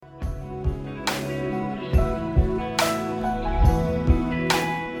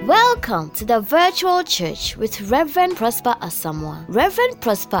Welcome to the virtual church with Reverend Prosper Asamoah. Reverend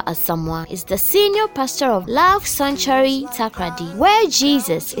Prosper Asamoah is the senior pastor of Love Sanctuary Takrady, where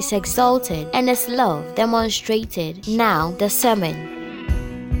Jesus is exalted and his love demonstrated. Now, the sermon.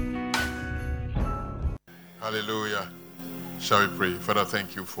 Hallelujah. Shall we pray? Father,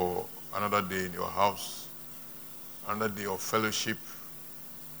 thank you for another day in your house, another day of fellowship,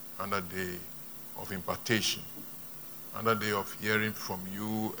 another day of impartation, another day of hearing from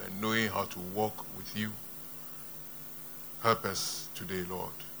you and knowing how to walk with you. Help us today,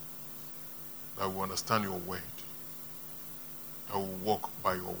 Lord, that we understand your word, that we walk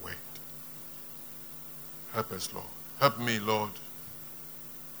by your word. Help us, Lord. Help me, Lord,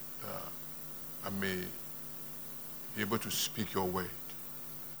 I may be able to speak your word,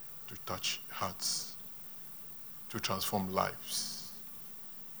 to touch hearts, to transform lives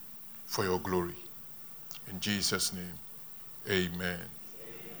for your glory. In Jesus' name, amen.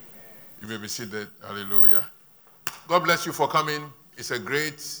 You may be seated. Hallelujah. God bless you for coming. It's a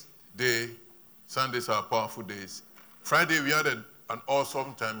great day. Sundays are powerful days. Friday, we had an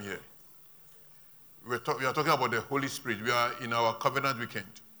awesome time here. We are talking about the Holy Spirit. We are in our covenant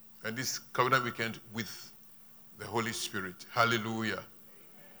weekend. And this covenant weekend with the Holy Spirit. Hallelujah. Amen.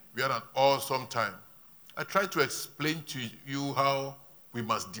 We had an awesome time. I tried to explain to you how we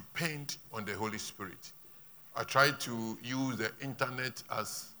must depend on the Holy Spirit. I tried to use the internet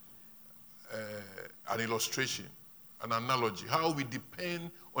as an illustration, an analogy, how we depend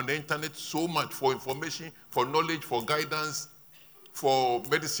on the internet so much for information, for knowledge, for guidance, for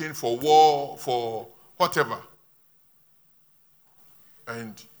medicine, for war, for whatever.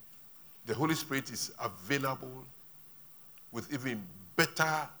 And the Holy Spirit is available with even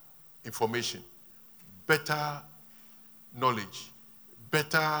better information, better knowledge,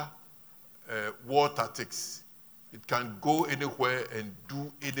 better war tactics. It can go anywhere and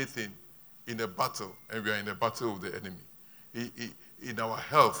do anything in a battle, and we are in a battle with the enemy. In our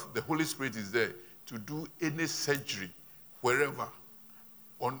health, the Holy Spirit is there to do any surgery, wherever,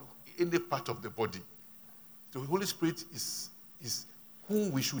 on any part of the body. The Holy Spirit is who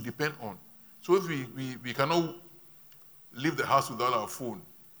we should depend on. So if we cannot leave the house without our phone,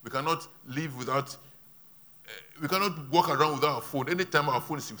 we cannot live without, we cannot walk around without our phone. Anytime our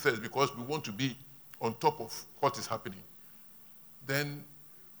phone is with us because we want to be on top of what is happening, then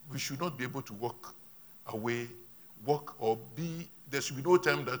we should not be able to walk away, there should be no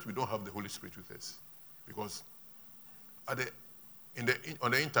time that we don't have the Holy Spirit with us. Because on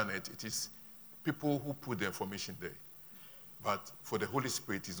the internet, it is people who put the information there. But for the Holy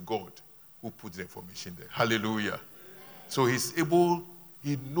Spirit, it's God who puts the information there. Hallelujah. So he's able,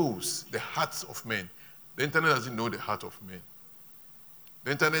 he knows the hearts of men. The internet doesn't know the heart of men.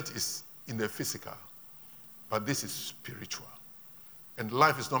 The internet is in the physical, but this is spiritual. And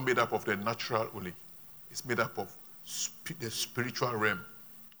life is not made up of the natural only. It's made up of the spiritual realm,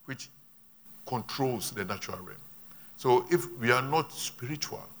 which controls the natural realm. So if we are not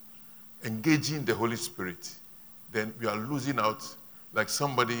spiritual, engaging the Holy Spirit, then we are losing out like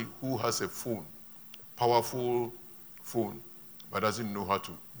somebody who has a phone, a powerful phone, but doesn't know how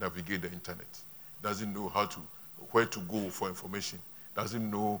to navigate the internet, doesn't know where to go for information, doesn't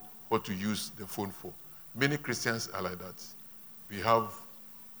know what to use the phone for. Many Christians are like that. We have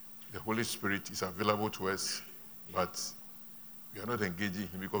the Holy Spirit is available to us, but we are not engaging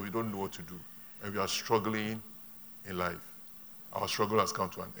him because we don't know what to do. And we are struggling in life. Our struggle has come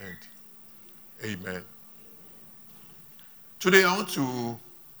to an end. Amen. Today I want to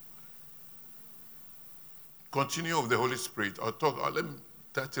continue with the Holy Spirit. Let me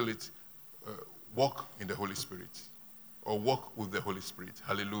title it, Walk in the Holy Spirit, or Walk with the Holy Spirit.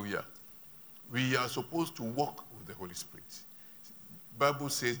 Hallelujah. We are supposed to walk with the Holy Spirit. Bible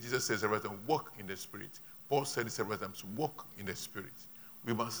says, Jesus says every time, walk in the Spirit. Paul said it several times, walk in the Spirit.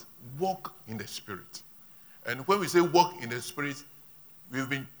 We must walk in the Spirit. And when we say walk in the Spirit, we've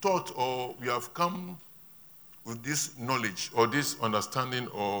been taught or we have come with this knowledge or this understanding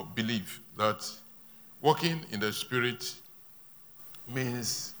or belief that walking in the Spirit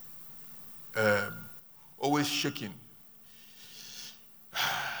means always shaking.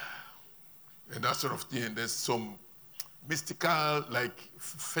 And that sort of thing. And there's some mystical, like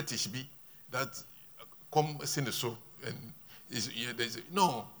fetish be that come in the soul. And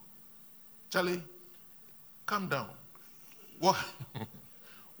no, Charlie, calm down.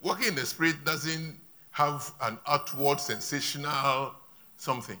 Walking in the Spirit doesn't have an outward sensational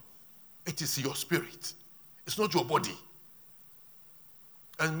something. It is your spirit. It's not your body.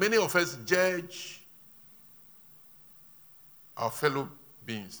 And many of us judge our fellow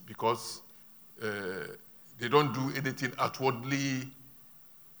beings because they don't do anything outwardly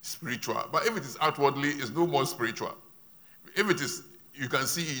spiritual. But if it is outwardly, it's no more spiritual. If it is, you can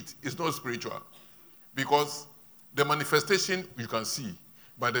see it, it's not spiritual. Because the manifestation you can see,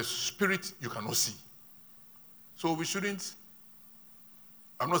 but the spirit you cannot see. So we shouldn't,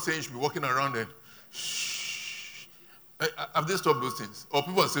 I'm not saying you should be walking around and shh. Have they stopped those things? Or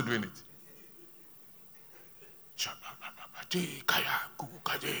people are still doing it?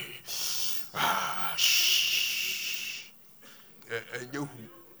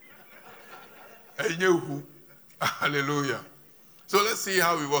 Hallelujah. So let's see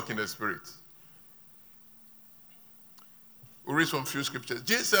how we walk in the spirit. We'll read some few scriptures.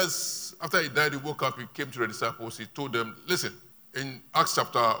 Jesus, after he died, he woke up, he came to the disciples, he told them, listen, in Acts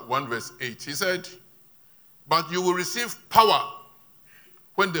chapter 1 verse 8, he said, but you will receive power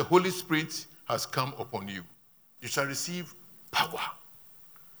when the Holy Spirit has come upon you. You shall receive power.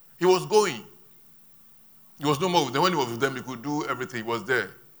 He was going. He was no more with them. When he was with them, he could do everything. He was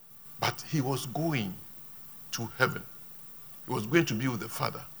there. But he was going to heaven. He was going to be with the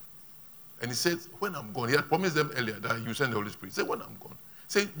Father. And he said, when I'm gone, he had promised them earlier that he would send the Holy Spirit. He said, when I'm gone,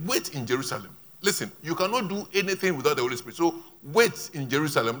 say, wait in Jerusalem. Listen, you cannot do anything without the Holy Spirit. So wait in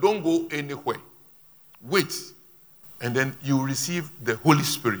Jerusalem. Don't go anywhere. Wait. And then you receive the Holy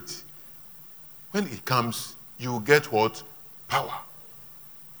Spirit. When it comes, you get what? Power.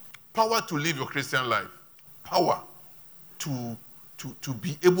 Power to live your Christian life. Power to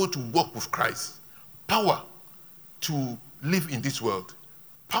be able to walk with Christ. Power to live in this world.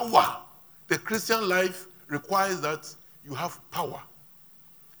 Power. The Christian life requires that you have power.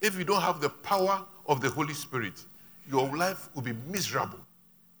 If you don't have the power of the Holy Spirit, your life will be miserable.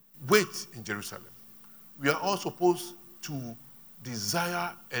 Wait in Jerusalem. We are all supposed to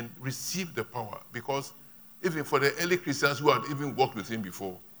desire and receive the power, because even for the early Christians who had even walked with him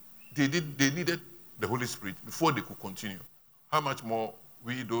before, they needed the Holy Spirit before they could continue. How much more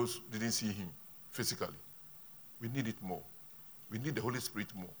we, those who didn't see him physically? We need it more. We need the Holy Spirit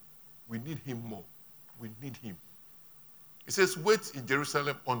more. We need him more. We need him. It says, wait in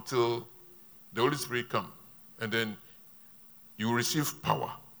Jerusalem until the Holy Spirit comes, and then you will receive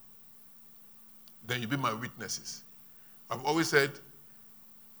power. Then you'll be my witnesses. I've always said,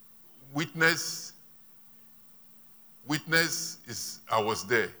 witness is, I was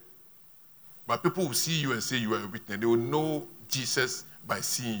there. But people will see you and say you are a witness. They will know Jesus by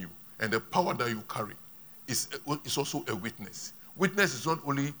seeing you. And the power that you carry is also a witness. Witness is not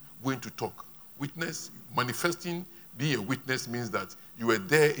only going to talk. Witness, manifesting, being a witness means that you were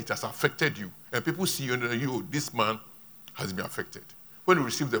there, it has affected you. And people see you and you, this man has been affected. When you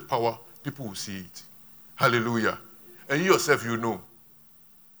receive the power, people will see it. Hallelujah. And you yourself, you know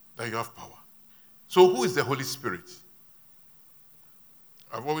that you have power. So who is the Holy Spirit?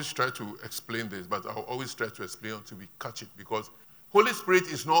 I've always tried to explain this, but I'll always try to explain until we catch it, because Holy Spirit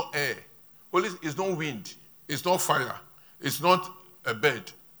is not air. It's not wind. It's not fire. It's not a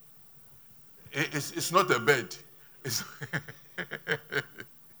bed. It's not a bed.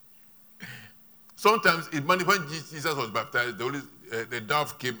 Sometimes when Jesus was baptized, the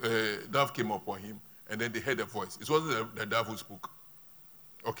dove came upon him, and then they heard a voice. It wasn't the dove who spoke.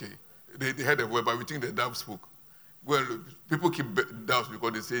 Okay, they heard a voice, but we think the dove spoke. Well, people keep doves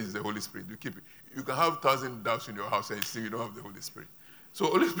because they say it's the Holy Spirit. You keep it. You can have 1,000 doves in your house and still you don't have the Holy Spirit. So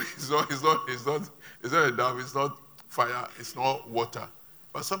Holy Spirit is not a dove. It's not fire. It's not water.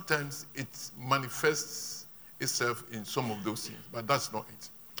 But sometimes it manifests itself in some of those things. But that's not it.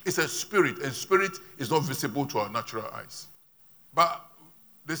 It's a spirit. And spirit is not visible to our natural eyes. But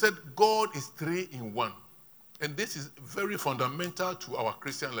they said God is 3 in 1. And this is very fundamental to our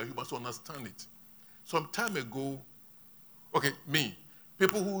Christian life. You must understand it. Some time ago,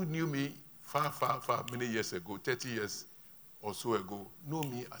 people who knew me far, many years ago, 30 years or so ago, know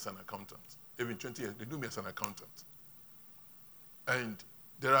me as an accountant. Even 20 years, they knew me as an accountant. And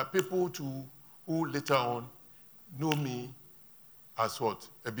there are people too who later on know me as what?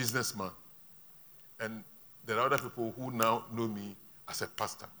 A businessman. And there are other people who now know me as a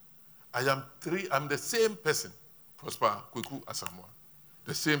pastor. I'm the same person, Prosper Kweku Asamoah,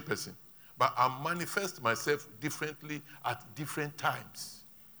 the same person. But I manifest myself differently at different times.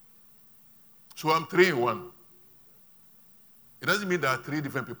 So I'm 3 in 1. It doesn't mean there are 3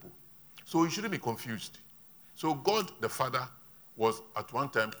 different people. So you shouldn't be confused. So God the Father was at one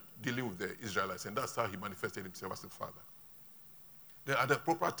time dealing with the Israelites, and that's how he manifested himself as the Father. Then at the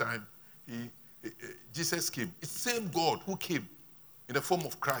proper time, Jesus came. It's the same God who came in the form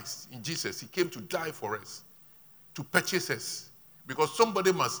of Christ, in Jesus. He came to die for us, to purchase us. Because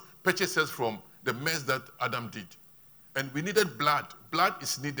somebody must purchase us from the mess that Adam did. And we needed blood. Blood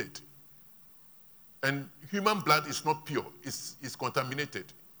is needed. And human blood is not pure. It's contaminated.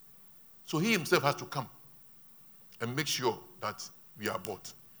 So he himself has to come and make sure that we are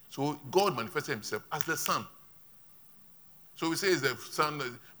bought. So God manifested himself as the Son. So we say it's the Son,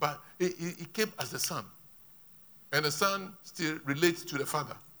 but he came as the Son. And the Son still relates to the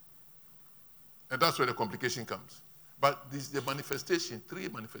Father. And that's where the complication comes. But this is the manifestation, 3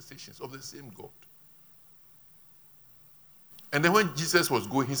 manifestations of the same God. And then when Jesus was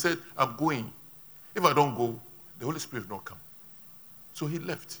going, he said, I'm going. If I don't go, the Holy Spirit will not come. So he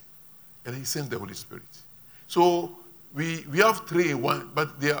left. And he sent the Holy Spirit. So we have 3 in 1,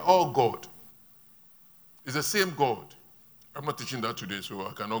 but they are all God. It's the same God. I'm not teaching that today, so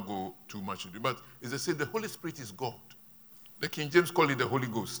I cannot go too much into it. But it's the same. The Holy Spirit is God. The King James call it the Holy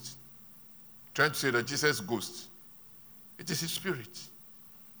Ghost. Trying to say that Jesus is ghost. It is his spirit.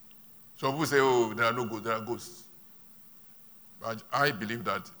 Some people say, oh, there are no ghosts, there are ghosts. But I believe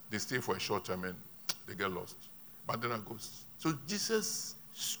that they stay for a short time and they get lost. But there are ghosts. So Jesus'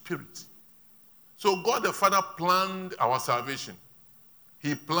 spirit. So God the Father planned our salvation.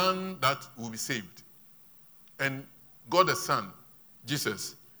 He planned that we'll be saved. And God the Son,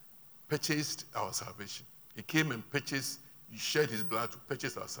 Jesus, purchased our salvation. He came and purchased, he shed his blood to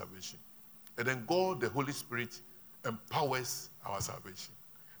purchase our salvation. And then God the Holy Spirit empowers our salvation.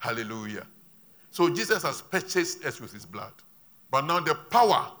 Hallelujah. So Jesus has purchased us with his blood. But now the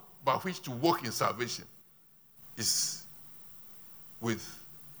power by which to walk in salvation is with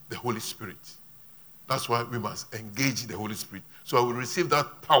the Holy Spirit. That's why we must engage the Holy Spirit. So I will receive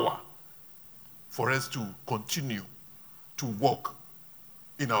that power for us to continue to walk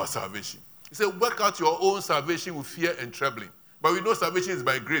in our salvation. He said, work out your own salvation with fear and trembling. But we know salvation is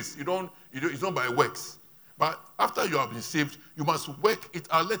by grace. It's not by works. But after you have been saved, you must work it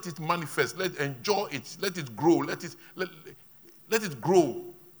out, let it manifest, enjoy it, let it grow, let it grow.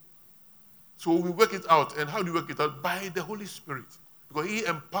 So we work it out. And how do we work it out? By the Holy Spirit. Because he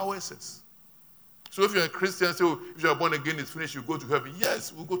empowers us. So if you're a Christian, so if you're born again, it's finished, you go to heaven.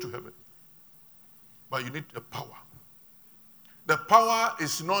 Yes, we'll go to heaven. But you need a power. The power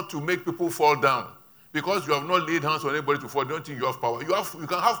is not to make people fall down. Because you have not laid hands on anybody to fall, don't think you have power. You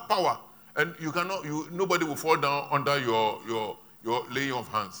can have power. And nobody will fall down under your laying of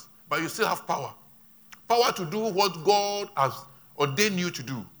hands. But you still have power. Power to do what God has ordained you to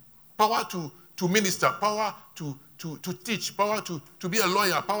do. Power to minister. Power to teach. Power to be a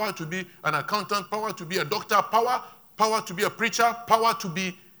lawyer. Power to be an accountant. Power to be a doctor. Power to be a preacher. Power to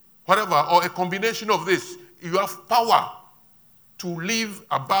be whatever, or a combination of this. You have power to live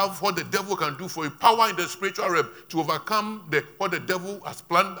above what the devil can do for you. Power in the spiritual realm to overcome what the devil has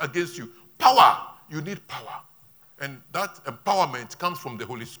planned against you. Power. You need power. And that empowerment comes from the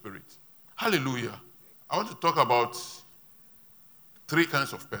Holy Spirit. Hallelujah. I want to talk about 3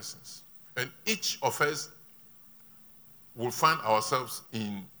 kinds of persons. And each of us will find ourselves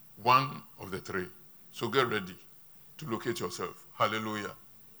in one of the 3. So get ready to locate yourself. Hallelujah.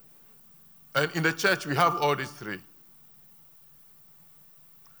 And in the church, we have all these 3.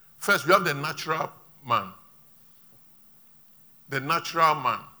 First, we have the natural man. The natural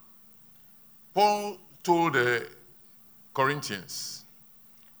man. Paul told the Corinthians,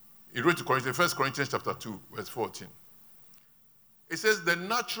 he wrote to Corinthians, 1 Corinthians chapter 2, verse 14. It says, the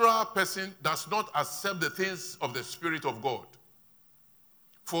natural person does not accept the things of the Spirit of God,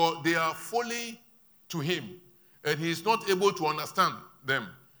 for they are folly to him, and he is not able to understand them,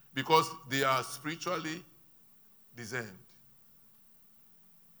 because they are spiritually discerned.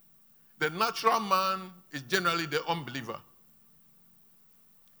 The natural man is generally the unbeliever.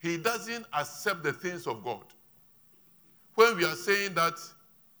 He doesn't accept the things of God. When we are saying that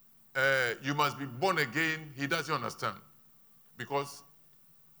you must be born again, he doesn't understand. Because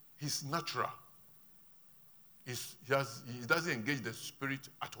he's natural. He doesn't engage the spirit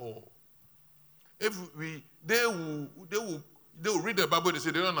at all. If they will read the Bible, they say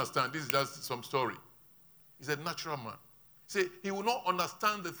they don't understand. This is just some story. He's a natural man. See, he will not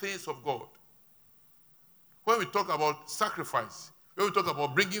understand the things of God. When we talk about sacrifice, when we talk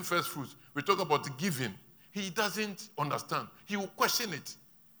about bringing first fruits, we talk about giving, he doesn't understand. He will question it.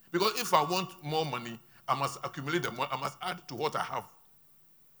 Because if I want more money, I must accumulate the money. I must add to what I have.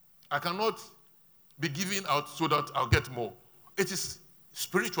 I cannot be giving out so that I'll get more. It is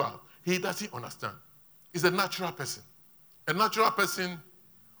spiritual. He doesn't understand. He's a natural person. A natural person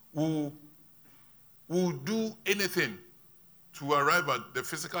will do anything to arrive at the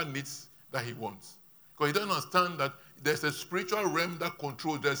physical needs that he wants. Because he doesn't understand that there's a spiritual realm that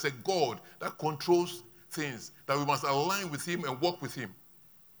controls, there's a God that controls things, that we must align with him and walk with him.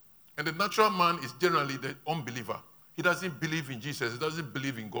 And the natural man is generally the unbeliever. He doesn't believe in Jesus. He doesn't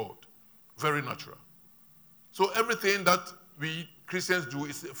believe in God. Very natural. So everything that we Christians do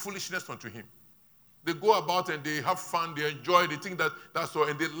is foolishness unto him. They go about and they have fun, they enjoy, they think that that's all,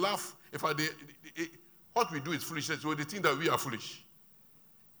 and they laugh. What we do is foolishness, so they think that we are foolish.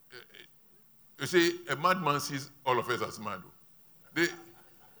 You see, a madman sees all of us as mad.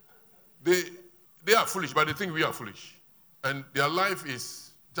 They are foolish, but they think we are foolish. And their life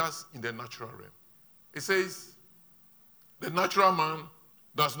is just in the natural realm. It says, the natural man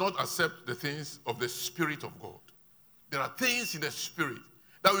does not accept the things of the Spirit of God. There are things in the Spirit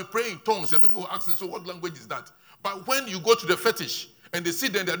that we pray in tongues, and people ask, so what language is that? But when you go to the fetish, and they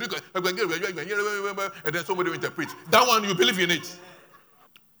sit there and they're doing, and then somebody will interpret. That one, you believe in it.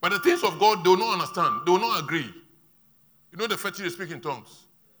 But the things of God, they will not understand. They will not agree. You know the fetish, they speak in tongues.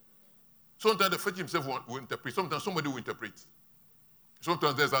 Sometimes the fetish himself will interpret. Sometimes somebody will interpret.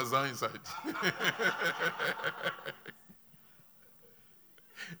 Sometimes there's a Zan inside.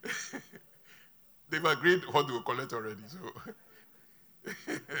 They've agreed what they will collect already. So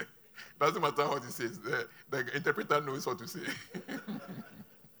doesn't matter what he says. The interpreter knows what to say.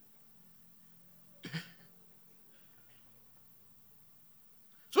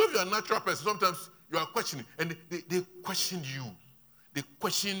 So if you're a natural person, sometimes you are questioning, and they question you. They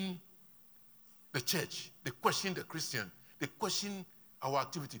question the church. They question the Christian. They question our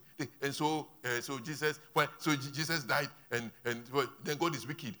activity. So Jesus died, and then God is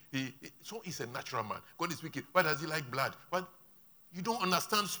wicked. So he's a natural man. God is wicked. Why does he like blood? But you don't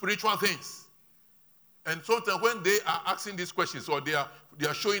understand spiritual things. And sometimes when they are asking these questions, or they are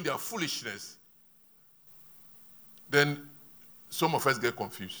showing their foolishness, then some of us get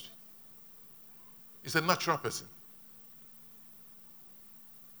confused. It's a natural person.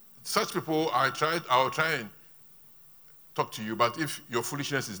 Such people, I'll try and talk to you, but if your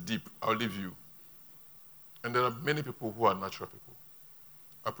foolishness is deep, I'll leave you. And there are many people who are natural people.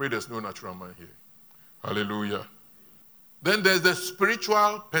 I pray there's no natural man here. Hallelujah. Then there's the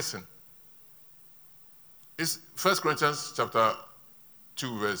spiritual person. It's 1 Corinthians chapter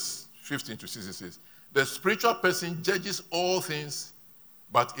 2, verse 15 to 16 says, the spiritual person judges all things,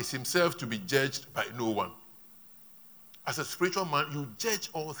 but is himself to be judged by no one. As a spiritual man, you judge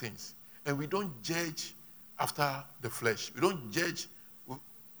all things. And we don't judge after the flesh. We don't judge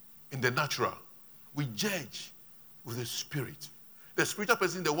in the natural. We judge with the Spirit. The spiritual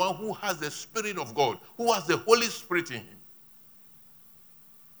person is the one who has the Spirit of God, who has the Holy Spirit in him.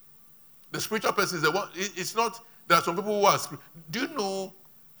 The spiritual person is the one, it's not, there are some people who are, do you know,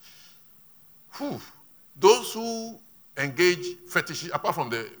 those who engage fetish, apart from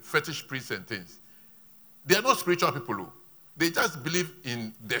the fetish priests and things, they are not spiritual people. They just believe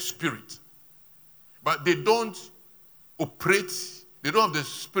in the Spirit. But they don't operate, they don't have the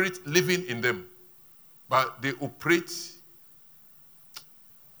Spirit living in them. But they operate,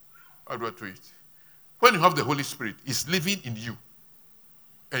 how do I do it? When you have the Holy Spirit, it's living in you.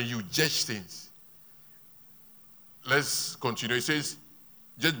 And you judge things. Let's continue. It says,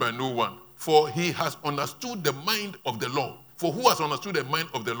 judged by no one. For he has understood the mind of the Lord. For who has understood the mind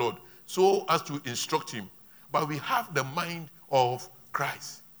of the Lord? So as to instruct him. But we have the mind of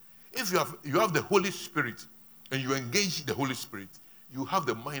Christ. If you have the Holy Spirit and you engage the Holy Spirit, you have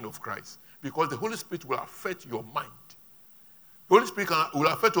the mind of Christ. Because the Holy Spirit will affect your mind. The Holy Spirit will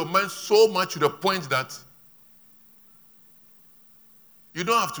affect your mind so much to the point that you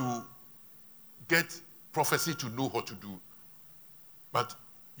don't have to get prophecy to know what to do. But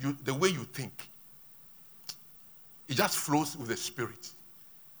the way you think, it just flows with the Spirit.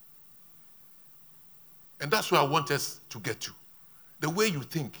 And that's where I want us to get to. The way you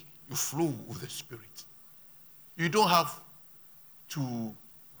think, you flow with the Spirit. You don't have to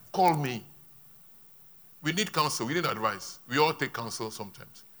call me. We need counsel, we need advice. We all take counsel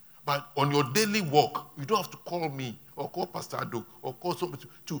sometimes. But on your daily walk, you don't have to call me or call Pastor Ado or call somebody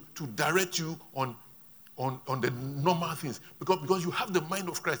to direct you on the normal things. Because you have the mind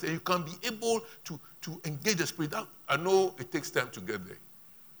of Christ and you can be able to engage the Spirit. I know it takes time to get there.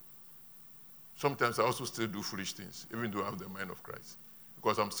 Sometimes I also still do foolish things, even though I have the mind of Christ.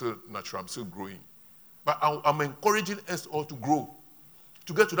 Because I'm still natural, I'm still growing. But I'm encouraging us all to grow,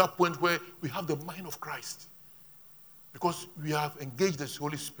 to get to that point where we have the mind of Christ. Because we have engaged the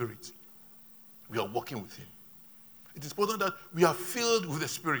Holy Spirit. We are walking with him. It is important that we are filled with the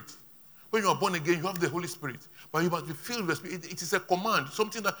Spirit. When you are born again, you have the Holy Spirit. But you must be filled with the Spirit. It is a command,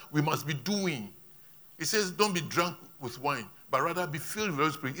 something that we must be doing. It says, don't be drunk with wine, but rather be filled with the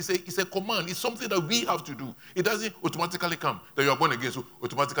Holy Spirit. It's a command. It's something that we have to do. It doesn't automatically come that you are born again, so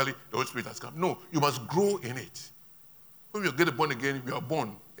automatically the Holy Spirit has come. No, you must grow in it. When we get born again, we are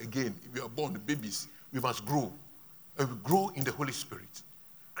born again. We are born babies. We must grow. And we grow in the Holy Spirit.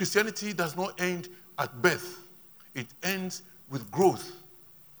 Christianity does not end at birth. It ends with growth.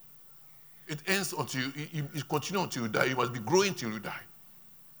 It ends until it continues until you die. You must be growing till you die.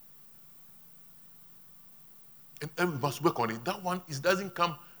 And we must work on it. That one, it doesn't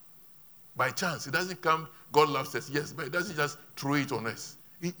come by chance. It doesn't come, God loves us, yes, but it doesn't just throw it on us.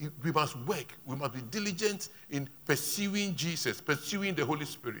 We must work. We must be diligent in pursuing Jesus, pursuing the Holy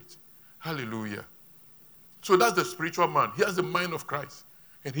Spirit. Hallelujah. So that's the spiritual man. He has the mind of Christ.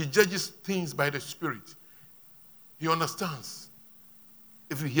 And he judges things by the Spirit. He understands.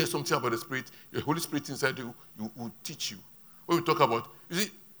 If you hear something about the Spirit, the Holy Spirit inside you will teach you. When we talk about, you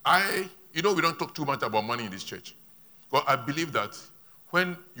see, we don't talk too much about money in this church. But I believe that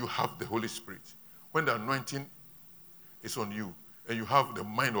when you have the Holy Spirit, when the anointing is on you, and you have the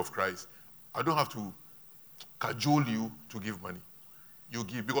mind of Christ, I don't have to cajole you to give money. You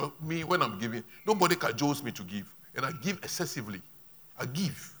give. Because me, when I'm giving, nobody cajoles me to give. And I give excessively. I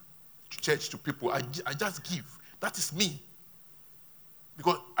give to church, to people. I just give. That is me.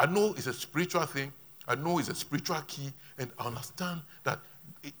 Because I know it's a spiritual thing. I know it's a spiritual key. And I understand that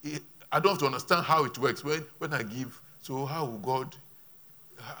I don't have to understand how it works. When I give, so how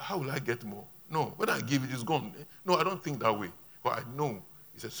will I get more? No, when I give, it is gone. No, I don't think that way. But I know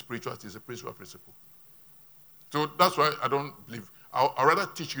it's a spiritual principle. So that's why I don't believe. I'll rather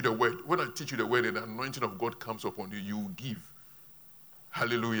teach you the word. When I teach you the word and the anointing of God comes upon you, you give.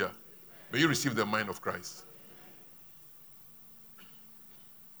 Hallelujah. May you receive the mind of Christ.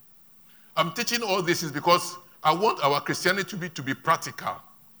 I'm teaching all this is because I want our Christianity to be practical.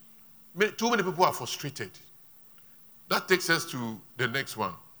 Too many people are frustrated. That takes us to the next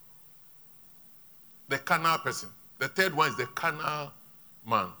one. The carnal person. The third one is the carnal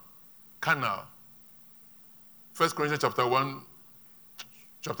man. Carnal. 1 Corinthians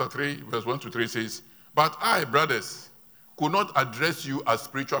chapter 3, verse 1 to 3 says, "But I, brothers, could not address you as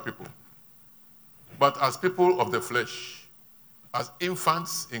spiritual people, but as people of the flesh, as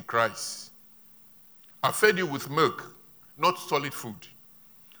infants in Christ. I fed you with milk, not solid food,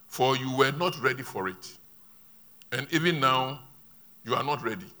 for you were not ready for it. And even now, you are not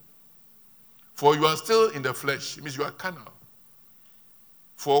ready. For you are still in the flesh." It means you are carnal.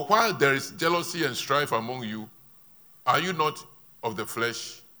 "For while there is jealousy and strife among you, are you not of the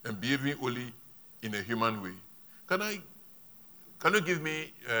flesh and behaving only in a human way?" Can you give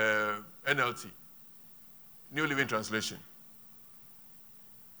me NLT, New Living Translation?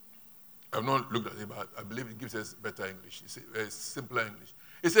 I've not looked at it, but I believe it gives us better English. It's simpler English.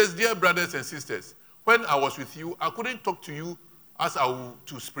 It says, "Dear brothers and sisters, when I was with you, I couldn't talk to you as I would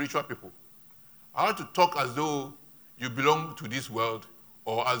to spiritual people. I had to talk as though you belong to this world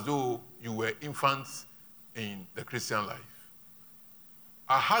or as though you were infants in the Christian life.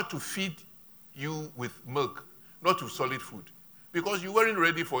 I had to feed you with milk, not with solid food, because you weren't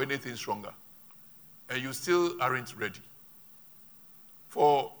ready for anything stronger, and you still aren't ready.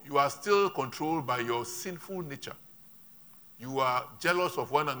 For you are still controlled by your sinful nature. You are jealous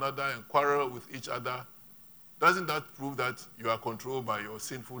of one another and quarrel with each other. Doesn't that prove that you are controlled by your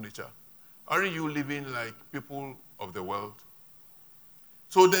sinful nature? Aren't you living like people of the world?"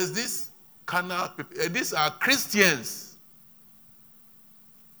 So there's this carnal people. These are Christians.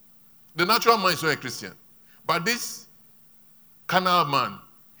 The natural man is not a Christian. But this carnal man,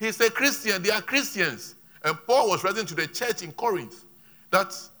 he's a Christian. They are Christians. And Paul was writing to the church in Corinth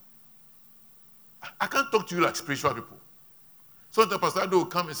that I can't talk to you like spiritual people. So the pastor will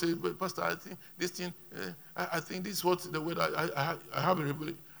come and say, "But Pastor, I think this thing, I think this is what the word I have a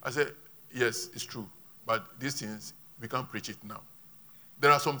revelation." I said, "Yes, it's true. But these things, we can't preach it now.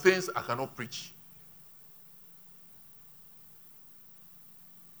 There are some things I cannot preach.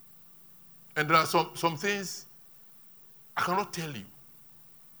 And there are some things I cannot tell you.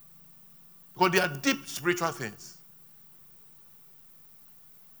 Because they are deep spiritual things."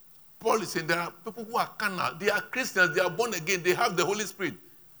 Paul is saying there are people who are carnal. They are Christians. They are born again. They have the Holy Spirit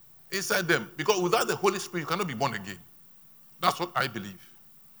inside them. Because without the Holy Spirit, you cannot be born again. That's what I believe.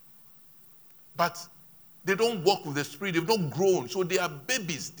 But they don't walk with the Spirit. They've not grown. So they are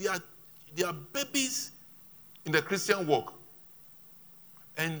babies. They are babies in the Christian walk.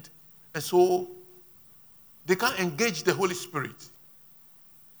 And so they can't engage the Holy Spirit.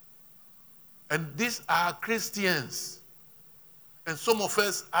 And these are Christians. And some of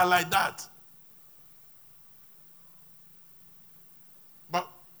us are like that.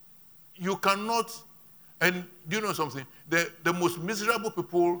 But you cannot, and do you know something? The most miserable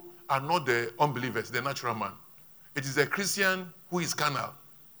people are not the unbelievers, the natural man. It is a Christian who is carnal.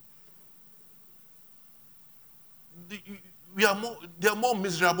 They are more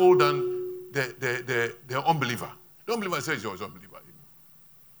miserable than the unbeliever. The unbeliever says you're an unbeliever.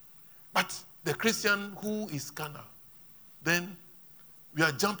 But the Christian who is carnal, then we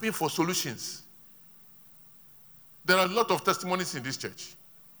are jumping for solutions. There are a lot of testimonies in this church.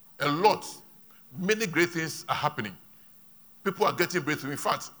 A lot. Many great things are happening. People are getting breakthrough. In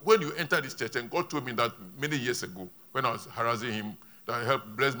fact, when you enter this church, and God told me that many years ago, when I was harassing him, that I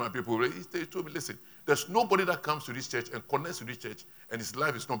helped bless my people, he told me, listen, there's nobody that comes to this church and connects to this church and his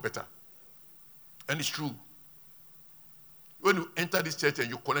life is not better. And it's true. When you enter this church and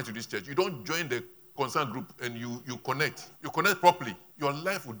you connect to this church, you don't join the concern group and you connect. You connect properly. Your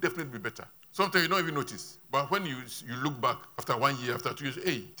life will definitely be better. Sometimes you don't even notice. But when you look back after 1 year, after 2 years,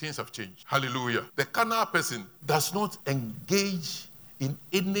 hey, things have changed. Hallelujah. The carnal person does not engage in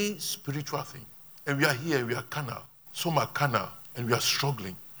any spiritual thing. And we are here, we are carnal. Some are carnal and we are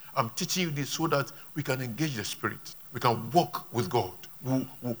struggling. I'm teaching you this so that we can engage the Spirit. We can walk with God.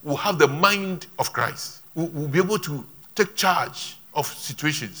 We'll have the mind of Christ. We'll be able to take charge of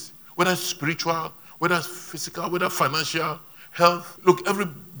situations, whether it's spiritual, whether it's physical, whether financial, health. Look, every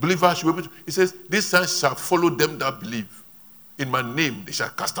believer should be able to, it says, these signs shall follow them that believe. In my name, they shall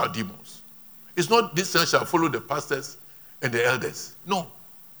cast out demons. It's not these signs shall follow the pastors and the elders. No.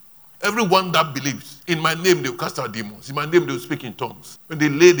 Everyone that believes, in my name, they will cast out demons. In my name, they will speak in tongues. When they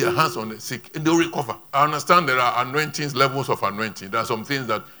lay their hands on the sick, and they will recover. I understand there are anointings, levels of anointing. There are some things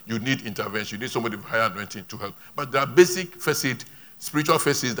that you need intervention. You need somebody with higher anointing to help. But there are basic first aid, spiritual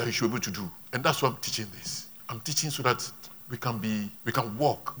first aid that you should be able to do. And that's why I'm teaching this. I'm teaching so that we can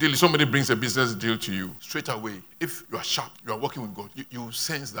walk. Daily, somebody brings a business deal to you. Straight away, if you are sharp, you are working with God, you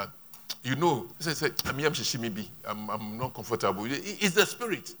sense that, you know, I'm not comfortable. It's the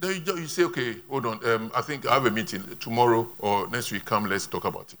Spirit. Then you say, okay, hold on. I think I have a meeting tomorrow or next week. Come, let's talk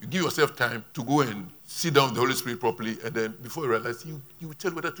about it. You give yourself time to go and sit down with the Holy Spirit properly, and then before you realize, you will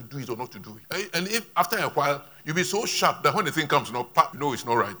tell whether to do it or not to do it. And if after a while, you'll be so sharp that when the thing comes, you know it's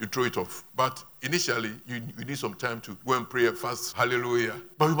not right, you throw it off. But initially, you need some time to go and pray and fast. Hallelujah.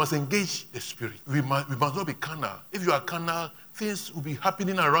 But we must engage the Spirit. We must not be carnal. If you are carnal, things will be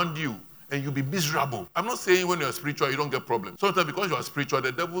happening around you and you'll be miserable. I'm not saying when you're spiritual, you don't get problems. Sometimes because you are spiritual,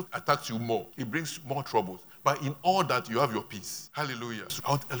 the devil attacks you more. He brings more troubles. But in all that, you have your peace. Hallelujah.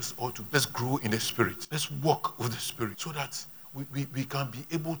 So let's grow in the Spirit. Let's walk with the Spirit so that we can be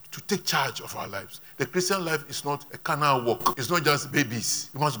able to take charge of our lives. The Christian life is not a carnal walk. It's not just babies.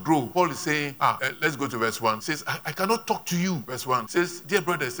 We must grow. Paul is saying, let's go to verse 1. It says, I cannot talk to you. Verse 1 says, dear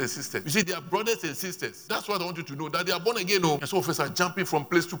brothers and sisters. You see, they are brothers and sisters. That's what I want you to know, that they are born again. And some of us are jumping from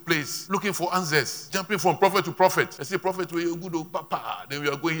place to place, looking for answers, jumping from prophet to prophet. I say, prophet, we are good, oh, papa. Then we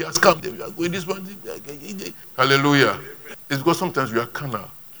are going here, scam. Then we are going this one. Hallelujah. It's because sometimes we are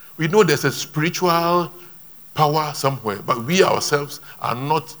carnal. We know there's a spiritual power somewhere, but we ourselves are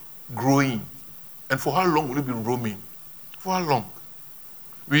not growing. And for how long will we be roaming? For how long?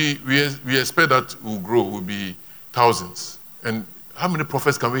 We expect that we'll grow, will be thousands. And how many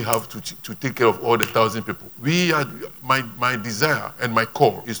prophets can we have to take care of all the 1,000 people? My desire and my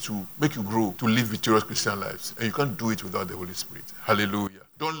core is to make you grow, to live victorious Christian lives. And you can't do it without the Holy Spirit. Hallelujah.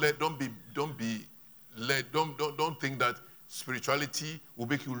 Don't think that spirituality will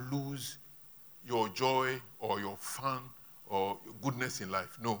make you lose your joy or your fun or your goodness in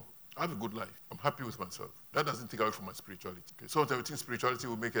life. No. I have a good life. I'm happy with myself. That doesn't take away from my spirituality. Okay? Sometimes we think spirituality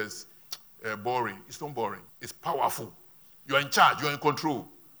will make us boring. It's not boring. It's powerful. You are in charge. You are in control.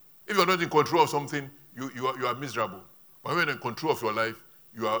 If you are not in control of something, you are miserable. But when you're in control of your life,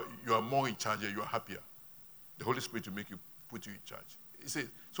 you are more in charge. You are happier. The Holy Spirit will put you in charge. He says,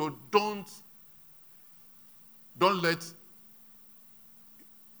 so don't let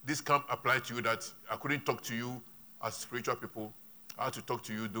this camp apply to you that I couldn't talk to you as spiritual people. I had to talk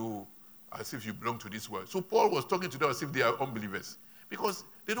to you though as if you belong to this world. So Paul was talking to them as if they are unbelievers because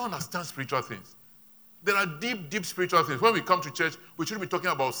they don't understand spiritual things. There are deep, deep spiritual things. When we come to church, we shouldn't be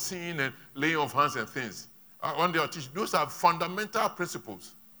talking about sin and laying of hands and things. One day I'll teach. Those are fundamental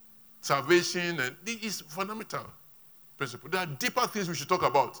principles. Salvation, and this is fundamental principle. There are deeper things we should talk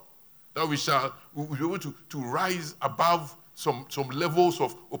about that we'll be able to rise above some levels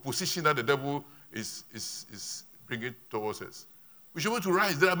of opposition that the devil is bringing towards us. We should be able to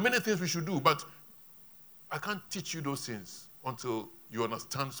rise. There are many things we should do, but I can't teach you those things until you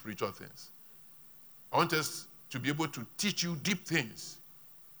understand spiritual things. I want us to be able to teach you deep things,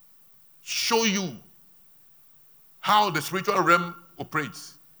 show you how the spiritual realm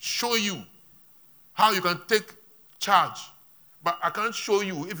operates, show you how you can take charge. But I can't show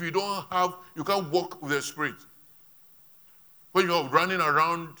you if you can't walk with the Spirit. When you're running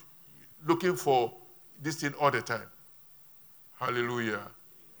around looking for this thing all the time. Hallelujah.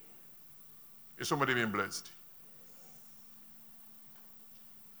 Is somebody being blessed?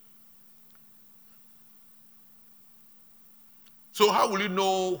 So how will you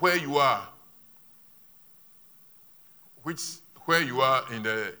know where you are? Where you are in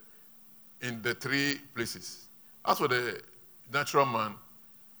the three places? As for the natural man,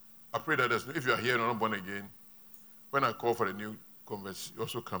 I pray that if you are here and not born again, when I call for a new conversion, you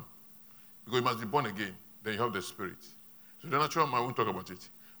also come. Because you must be born again, then you have the Spirit. So the natural man, won't talk about it.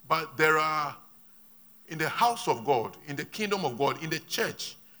 But there are, in the house of God, in the kingdom of God, in the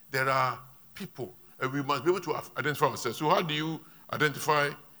church, there are people. And we must be able to identify ourselves. So how do you identify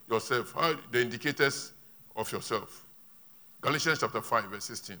yourself? How are the indicators of yourself? Galatians chapter 5, verse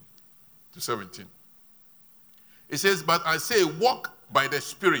 16 to 17. It says, but I say, walk by the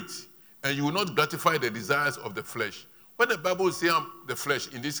Spirit, and you will not gratify the desires of the flesh. When the Bible says the flesh,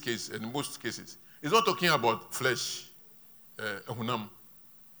 in this case, and in most cases, it's not talking about flesh, hunam.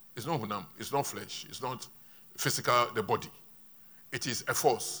 It's not hunam. It's not flesh. It's not physical, the body. It is a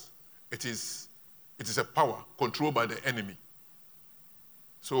force. It is a power controlled by the enemy.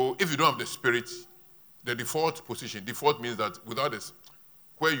 So if you don't have the Spirit, the default position, default means that without this,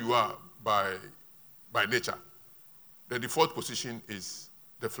 where you are by nature, the default position is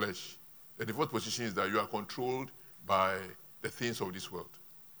the flesh. The default position is that you are controlled by the things of this world.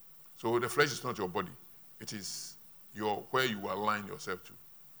 So the flesh is not your body. It is where you align yourself to.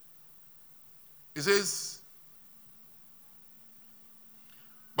 It says,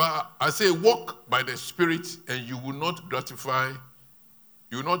 but I say, walk by the Spirit, and you will not gratify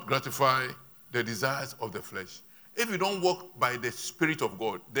the desires of the flesh. If you don't walk by the Spirit of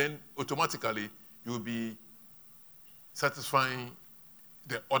God, then automatically you will be satisfying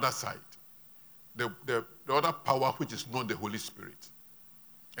the other side, the other power which is not the Holy Spirit.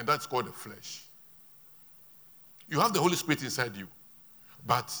 And that's called the flesh. You have the Holy Spirit inside you,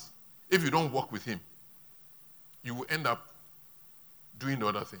 but if you don't walk with Him, you will end up doing the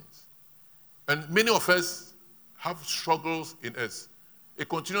other things. And many of us have struggles in us. It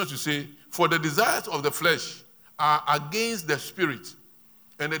continues to say, for the desires of the flesh are against the Spirit,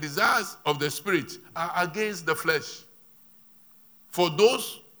 and the desires of the Spirit are against the flesh. For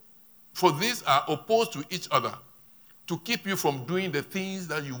these are opposed to each other, to keep you from doing the things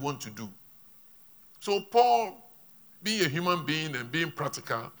that you want to do. So Paul, being a human being and being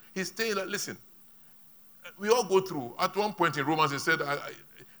practical, he's saying that, listen, we all go through. At one point in Romans, he said,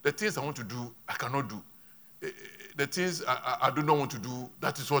 the things I want to do, I cannot do. The things I do not want to do,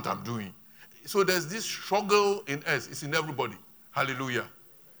 that is what I'm doing. So there's this struggle in us. It's in everybody. Hallelujah.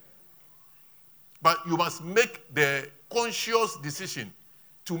 But you must make the conscious decision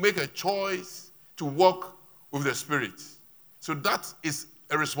to make a choice to walk with the Spirit. So that is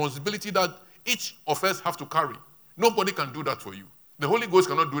a responsibility that each of us have to carry. Nobody can do that for you. The Holy Ghost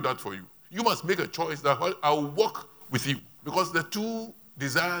cannot do that for you. You must make a choice that I will walk with you, because the two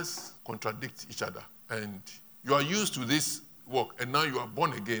desires contradict each other. And you are used to this walk, and now you are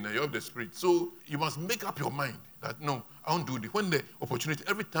born again and you have the Spirit. So you must make up your mind that, no, I won't do this. When the opportunity,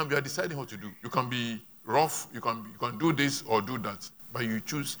 every time you are deciding what to do, you can be rough, you can do this or do that, but you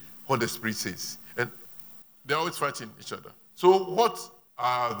choose what the Spirit says. And they're always fighting each other. So what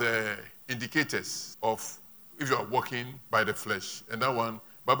are the indicators of if you are walking by the flesh? And that one,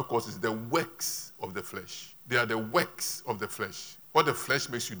 Bible calls it the works of the flesh. They are the works of the flesh. What the flesh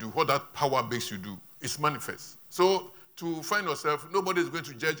makes you do, what that power makes you do, is manifest. So to find yourself, nobody is going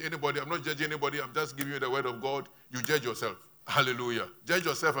to judge anybody. I'm not judging anybody. I'm just giving you the word of God. You judge yourself. Hallelujah. Judge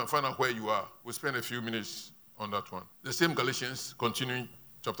yourself and find out where you are. We'll spend a few minutes on that one. The same Galatians, continuing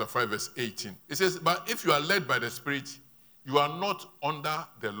chapter 5, verse 18. It says, but if you are led by the Spirit, you are not under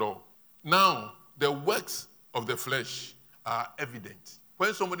the law. Now, the works of the flesh are evident.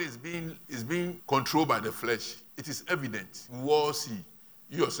 When somebody is being controlled by the flesh, it is evident. We all see.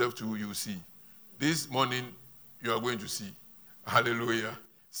 You yourself too, you see. This morning, you are going to see. Hallelujah.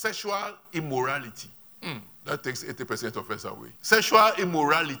 Sexual immorality. That takes 80% of us away. Sexual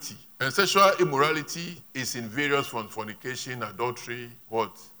immorality. And sexual immorality is in various forms: fornication, adultery,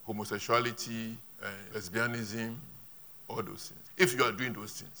 homosexuality, lesbianism, all those things. If you are doing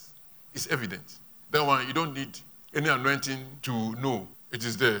those things, it's evident. That one, you don't need any anointing to know. It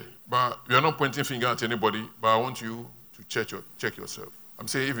is there. But we are not pointing finger at anybody, but I want you to check yourself. I'm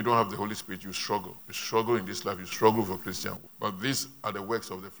saying if you don't have the Holy Spirit, you struggle. You struggle in this life. You struggle for Christian. But these are the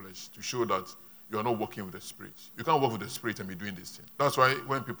works of the flesh to show that you are not working with the Spirit. You can't work with the Spirit and be doing this thing. That's why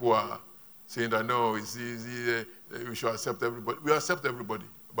when people are saying that, no, it's easy, we should accept everybody. We accept everybody,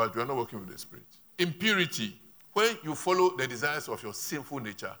 but we are not working with the Spirit. Impurity. When you follow the desires of your sinful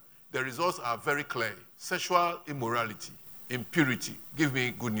nature, the results are very clear. Sexual immorality, impurity. Give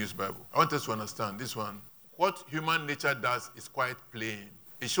me Good News Bible. I want us to understand this one. What human nature does is quite plain.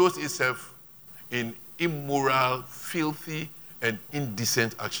 It shows itself in immoral, filthy and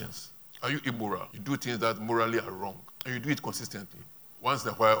indecent actions. Are you immoral? You do things that morally are wrong, and you do it consistently. Once in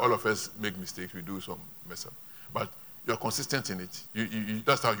a while, all of us make mistakes. We do some mess up. But you are consistent in it.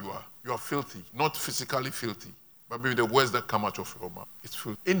 That's how you are. You are filthy. Not physically filthy, but maybe the words that come out of your mouth. It's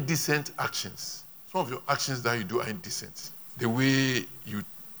filthy. Indecent actions. Some of your actions that you do are indecent. The way you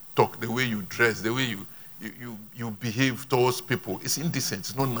talk, the way you dress, the way you behave towards people, it's indecent.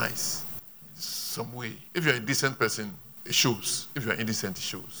 It's not nice. It's some way. If you're a decent person, it shows. If you're indecent, it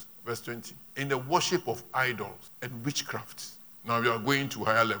shows. Verse 20. In the worship of idols and witchcraft. Now we are going to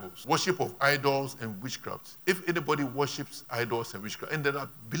higher levels. Worship of idols and witchcraft. If anybody worships idols and witchcraft, and there are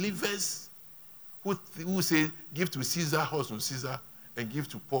believers who say, give to Caesar, horse to Caesar, and give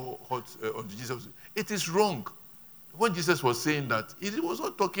to Paul, horse unto Jesus, it is wrong. When Jesus was saying that, he was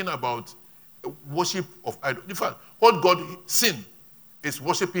not talking about worship of idols. In fact, what God, sin, is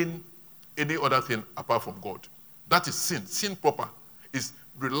worshiping any other thing apart from God. That is sin. Sin proper is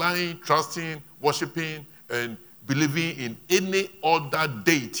relying, trusting, worshiping, and believing in any other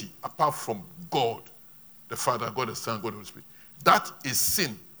deity apart from God, the Father, God the Son, God the Holy Spirit. That is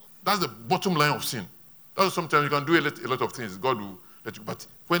sin. That's the bottom line of sin. That's sometimes you can do a lot of things. God will let you, but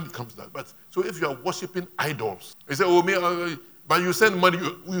when it comes to that, so if you are worshiping idols, you say, oh, me, but you send money,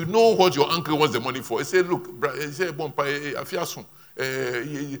 you know what your uncle wants the money for. He said, look,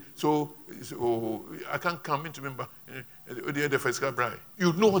 so I can't come in to remember the first bride.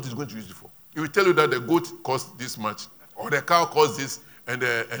 You know what he's going to use it for. He will tell you that the goat costs this much, or the cow costs this, and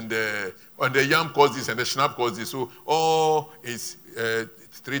the yam costs this, and the schnapp costs this. So it's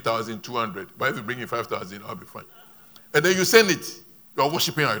 3,200. But if you bring in 5,000, I'll be fine. And then you send it. You are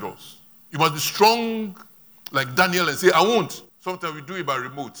worshiping idols. You must be strong like Daniel and say, I won't. Sometimes we do it by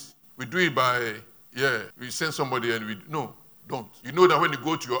remote. We do it by, we send somebody and no, don't. You know that when you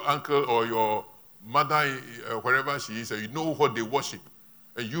go to your uncle or your mother, wherever she is, you know what they worship,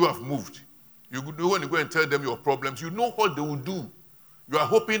 and you have moved. You know when you go and tell them your problems, you know what they will do. You are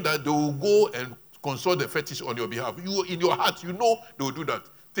hoping that they will go and consult the fetish on your behalf. You, in your heart, you know they will do that,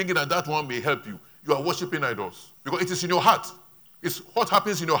 thinking that one may help you. You are worshiping idols because it is in your heart. It's what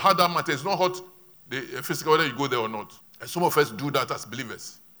happens in your heart that matters. It's not what the physical, whether you go there or not. And some of us do that as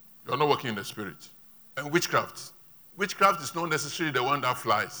believers. You are not working in the spirit. And witchcraft. Witchcraft is not necessarily the one that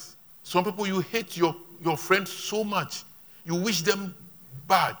flies. Some people, you hate your friends so much. You wish them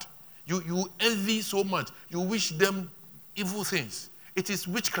bad. You envy so much. You wish them evil things. It is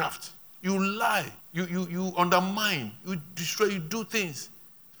witchcraft. You lie. You undermine. You destroy. You do things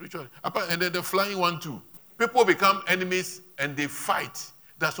spiritually. And then the flying one too. People become enemies and they fight.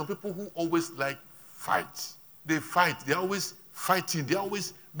 There are some people who always like fight. They fight. They're always fighting. They're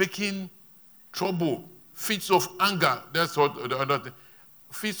always making trouble. Fits of anger. That's what the other thing.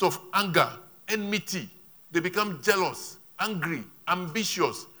 Fits of anger, enmity. They become jealous, angry,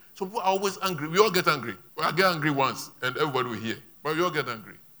 ambitious. Some people are always angry. We all get angry. I get angry once and everybody will hear. But we all get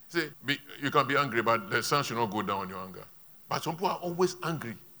angry. Say, you can be angry, but the sun should not go down on your anger. But some people are always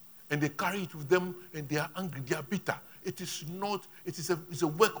angry. And they carry it with them and they are angry. They are bitter. It is a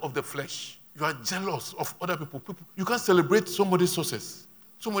work of the flesh. You are jealous of other people. You can't celebrate somebody's success.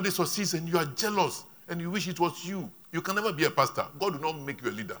 Somebody succeeds and you are jealous and you wish it was you. You can never be a pastor. God will not make you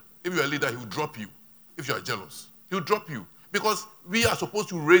a leader. If you're a leader, he will drop you. If you are jealous, he will drop you. Because we are supposed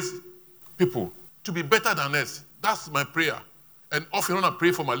to raise people to be better than us. That's my prayer. And often when I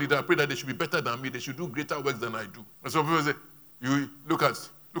pray for my leader, I pray that they should be better than me. They should do greater works than I do. And some people say, you look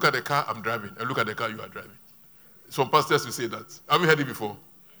at the car I'm driving and look at the car you are driving. Some pastors will say that. Have you heard it before?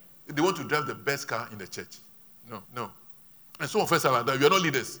 They want to drive the best car in the church. No. And some of us are like that. You are not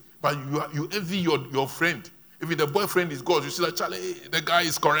leaders, but you envy your friend. If the boyfriend is God, you see that, Charlie, the guy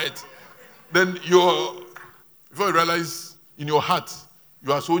is correct. Then before you realize in your heart,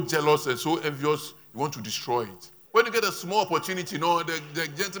 you are so jealous and so envious, you want to destroy it. When you get a small opportunity, the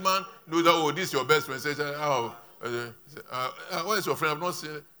gentleman knows that, this is your best friend. Says, what is your friend? I've not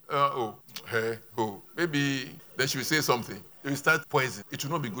seen. Maybe then she will say something. You will start poison. It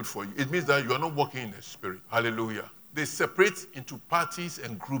will not be good for you. It means that you are not walking in the spirit. Hallelujah. They separate into parties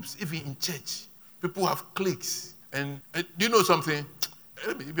and groups, even in church. People have cliques. And do you know something?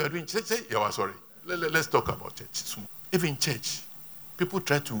 If you are doing church, let's talk about church. Even in church, people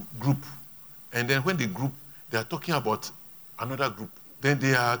try to group. And then when they group, they are talking about another group. Then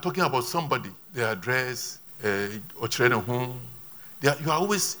they are talking about somebody, their address, or children home.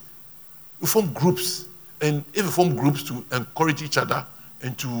 You form groups. And if you form groups to encourage each other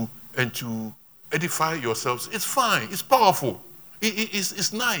and to edify yourselves, it's fine. It's powerful.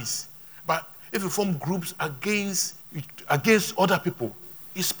 It's nice. But if you form groups against other people,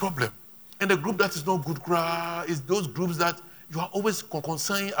 it's a problem. And the group that is not good is those groups that You are always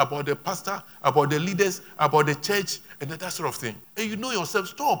concerned about the pastor, about the leaders, about the church, and that sort of thing. And you know yourself,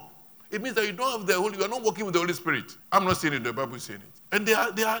 stop. It means that you don't have the Holy, you are not working with the Holy Spirit. I'm not saying it, the Bible is saying it. And they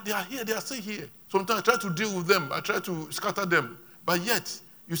are here, they are still here. Sometimes I try to deal with them, I try to scatter them. But yet,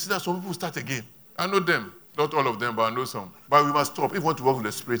 you see that some people start again. I know them, not all of them, but I know some. But we must stop. If you want to work with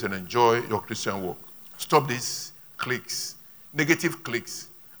the Spirit and enjoy your Christian walk, stop these cliques, negative cliques.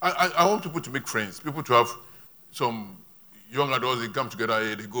 I want people to make friends, people to have some young adults, they come together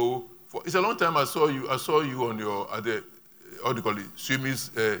here, they go. It's a long time I saw you on at the, what do you call it, swimming,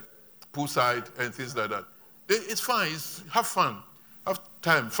 poolside and things like that. It's fine, have fun. Have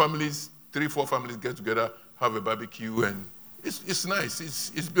time, families, 3-4 families get together, have a barbecue, and it's nice,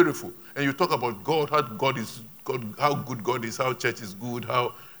 it's beautiful. And you talk about God, how good God is, how church is good,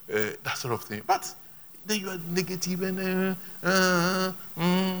 how that sort of thing. But then you are negative and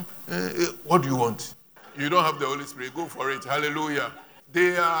what do you want? You don't have the Holy Spirit, go for it, hallelujah.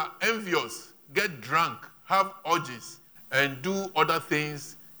 They are envious, get drunk, have orgies, and do other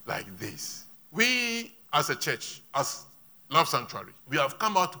things like this. We as a church, as Love Sanctuary, we have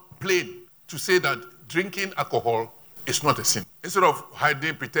come out plain to say that drinking alcohol is not a sin. Instead of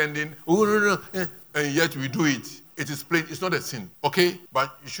hiding, pretending, and yet we do it. It is plain, it's not a sin, okay?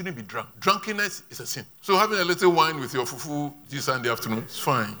 But you shouldn't be drunk. Drunkenness is a sin. So having a little wine with your fufu this Sunday afternoon is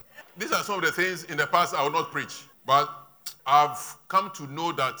fine. These are some of the things in the past I will not preach. But I've come to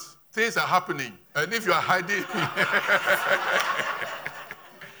know that things are happening. And if you are hiding,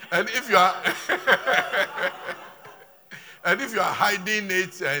 and if you are hiding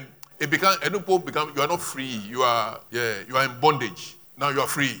it, and you are not free. You are in bondage. Now you are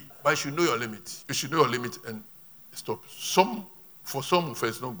free. But you should know your limit. You should know your limit and stop. For some,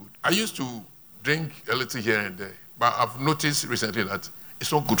 it's not good. I used to drink a little here and there, but I've noticed recently that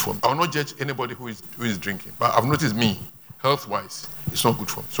it's not good for me. I will not judge anybody who is drinking, but I've noticed me, health-wise, it's not good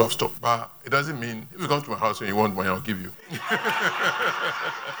for me. So I've stopped. But it doesn't mean if you come to my house and you want money, I'll give you.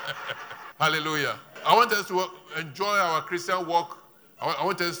 Hallelujah. I want us to enjoy our Christian walk. I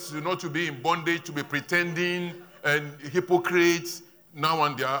want us not to be in bondage, to be pretending and hypocrites. Now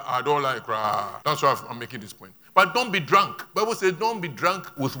and there, I don't like. That's why I'm making this point. But don't be drunk. The Bible says don't be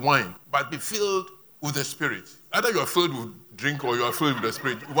drunk with wine, but be filled with the Spirit. Either you are filled with drink or you are filled with the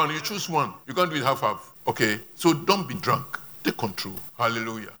Spirit. You choose one. You can't do it half-half. Okay? So don't be drunk. Take control.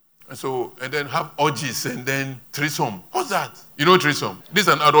 Hallelujah. And then have orgies and then threesome. What's that? You know threesome? This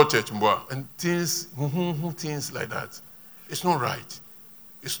is an adult church, and things like that. It's not right.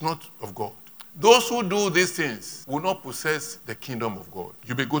 It's not of God. Those who do these things will not possess the kingdom of God.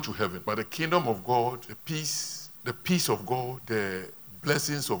 You may go to heaven, but the kingdom of God, the peace of God, the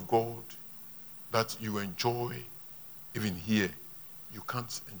blessings of God that you enjoy even here, you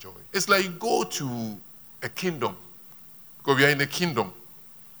can't enjoy. It's like you go to a kingdom, because we are in a kingdom.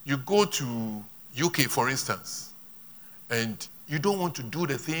 You go to UK, for instance, and you don't want to do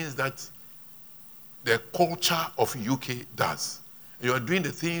the things that the culture of UK does. You are doing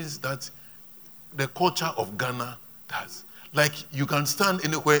the things that the culture of Ghana does. Like you can stand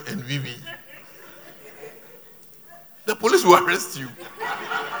anywhere and VV. The police will arrest you.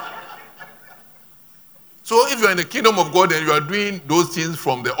 So if you are in the kingdom of God and you are doing those things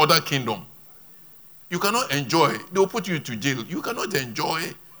from the other kingdom, you cannot enjoy. They will put you to jail. You cannot enjoy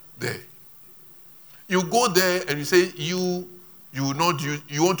there. You go there and you say you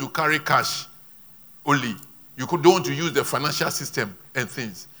want to carry cash only. You don't want to use the financial system and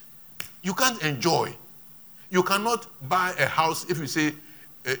things. You can't enjoy. You cannot buy a house if you say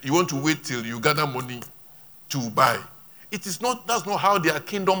you want to wait till you gather money to buy. That's not how their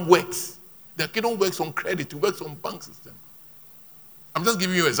kingdom works. Their kingdom works on credit. It works on bank system. I'm just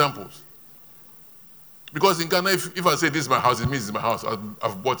giving you examples. Because in Ghana, if I say this is my house, it means it's my house.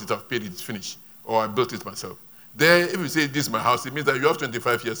 I've bought it, I've paid it, it's finished. Or I built it myself. There, if you say this is my house, it means that you have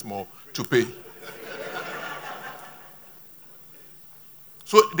 25 years more to pay.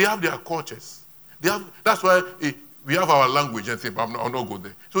 So they have their cultures. That's why we have our language and things, but I'll not go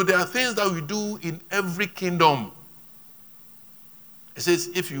there. So there are things that we do in every kingdom. It says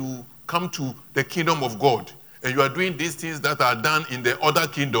if you come to the kingdom of God and you are doing these things that are done in the other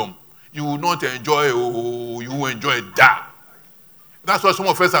kingdom, you will not enjoy, you will enjoy that. That's why some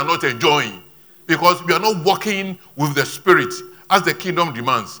of us are not enjoying. Because we are not walking with the Spirit as the kingdom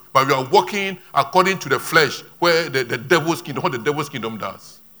demands, but we are walking according to the flesh, where the devil's kingdom, what the devil's kingdom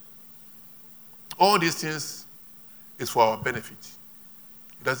does. All these things is for our benefit.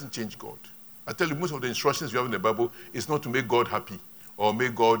 It doesn't change God. I tell you, most of the instructions you have in the Bible is not to make God happy, or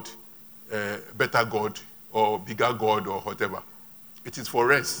make God better God, or bigger God, or whatever. It is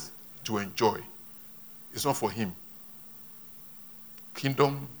for us to enjoy. It's not for him.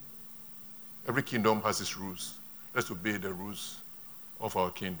 Kingdom, every kingdom has its rules. Let's obey the rules of our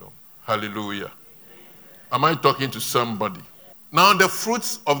kingdom. Hallelujah. Am I talking to somebody? Now the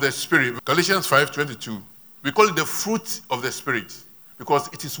fruits of the Spirit, Galatians 5:22, we call it the fruit of the Spirit because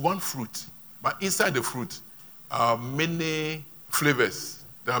it is one fruit. But inside the fruit are many flavors.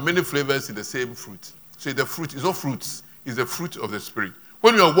 There are many flavors in the same fruit. So the fruit is not fruits, it's the fruit of the Spirit.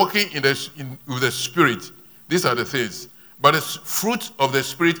 When you are walking with the Spirit, these are the things. But the fruit of the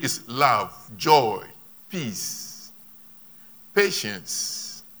Spirit is love, joy, peace,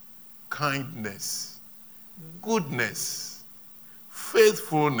 patience, kindness, goodness,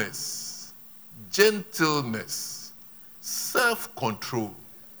 faithfulness, gentleness, self-control.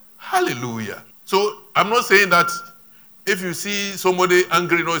 Hallelujah. So I'm not saying that if you see somebody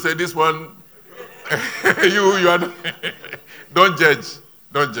angry, you know, say this one, you are not, don't judge.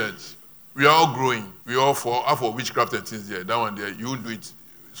 Don't judge. We are all growing. We all for witchcraft and things there. That one there, you do it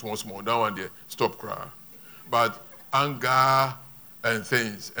small. That one there, stop crying. But anger and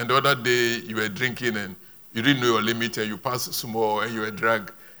things. And the other day you were drinking and you didn't know your limit and you passed small and you were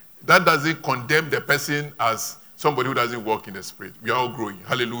drunk. That doesn't condemn the person as somebody who doesn't walk in the Spirit. We are all growing.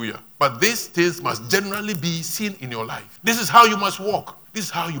 Hallelujah. But these things must generally be seen in your life. This is how you must walk. This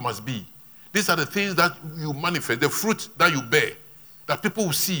is how you must be. These are the things that you manifest, the fruit that you bear, that people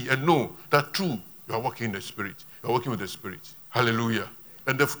will see and know that true, you are walking in the Spirit. You are working with the Spirit. Hallelujah.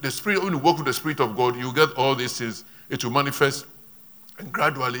 And the Spirit, when you walk with the Spirit of God, you get all these things. It will manifest and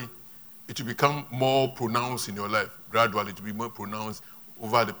gradually it will become more pronounced in your life. Gradually it will be more pronounced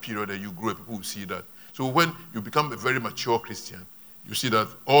over the period that you grow. People will see that. So when you become a very mature Christian, you see that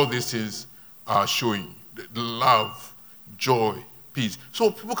all these things are showing. The love, joy, peace.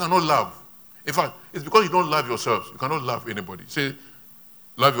 So people cannot love. In fact, it's because you don't love yourself. You cannot love anybody. Say,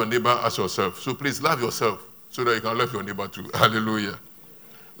 love your neighbor as yourself. So please love yourself so that you can love your neighbor too. Hallelujah.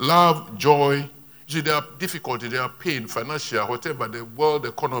 Love, joy. You see, there are difficulty, there are pain, financial, whatever, the world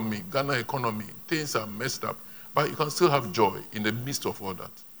economy, Ghana economy, things are messed up. But you can still have joy in the midst of all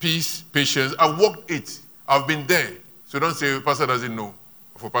that. Peace, patience. I've walked it. I've been there. So don't say, Pastor doesn't know.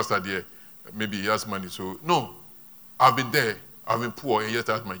 For Pastor there, maybe he has money. So, no. I've been there. I've been poor, and yet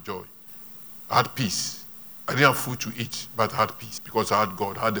I had my joy. I had peace. I didn't have food to eat, but I had peace because I had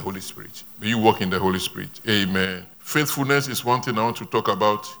God, I had the Holy Spirit. May you walk in the Holy Spirit. Amen. Faithfulness is one thing I want to talk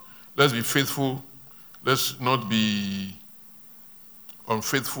about. Let's be faithful. Let's not be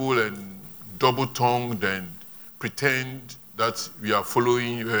unfaithful and double-tongued and pretend that we are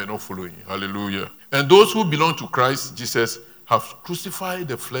following, we are not following. Hallelujah. And those who belong to Christ Jesus have crucified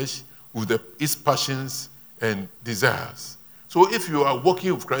the flesh with its passions and desires. So if you are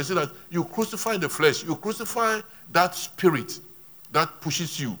walking with Christ, so that you crucify the flesh, you crucify that spirit that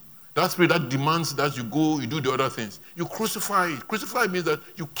pushes you, that spirit that demands that you go, you do the other things. You crucify it. Crucify means that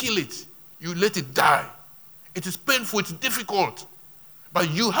you kill it. You let it die. It is painful, it's difficult.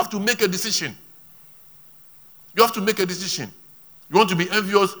 But you have to make a decision. You have to make a decision. You want to be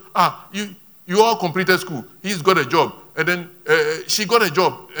envious? You all completed school. He's got a job. And then she got a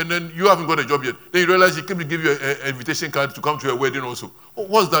job. And then you haven't got a job yet. Then you realize he came to give you an invitation card to come to a wedding also.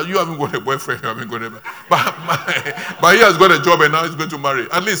 What's that? You haven't got a boyfriend. You haven't got a but he has got a job and now he's going to marry.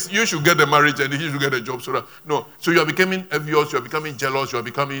 At least you should get the marriage and he should get a job. So you are becoming envious. You are becoming jealous. You are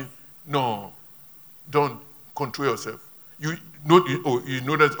becoming... No. Don't control yourself. You know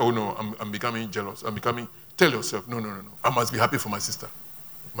that, oh no, I'm becoming jealous. Tell yourself, no. I must be happy for my sister.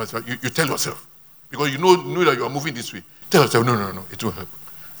 You tell yourself. Because you know that you are moving this way. Tell yourself, no, it won't help.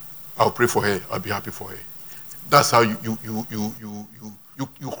 I'll pray for her. I'll be happy for her. That's how you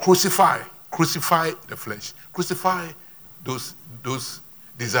crucify the flesh. Crucify those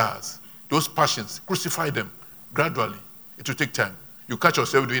desires, those passions. Crucify them gradually. It will take time. You catch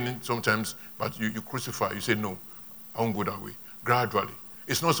yourself doing it sometimes, but you crucify. You say, no, I won't go that way. Gradually.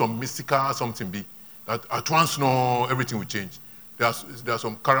 It's not some mystical something big. That at once, no, everything will change. There are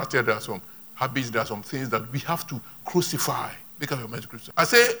some character, there are some habits, there are some things that we have to crucify. Make up your mind to crucify. I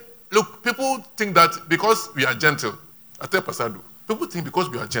say, look, people think that because we are gentle, I tell Pastor Do, people think because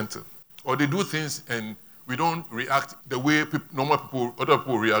we are gentle, or they do things and we don't react the way other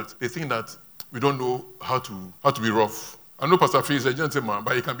people react, they think that we don't know how to be rough. I know Pastor Phil is a gentleman,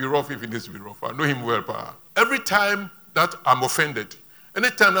 but he can be rough if he needs to be rough. I know him well, pa. Every time that I'm offended,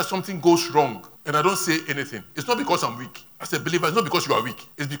 anytime that something goes wrong and I don't say anything, it's not because I'm weak. As a believer, it's not because you are weak.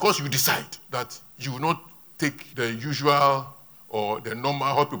 It's because you decide that you will not take the usual or the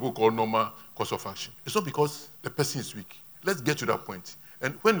normal, what people call normal course of action. It's not because the person is weak. Let's get to that point.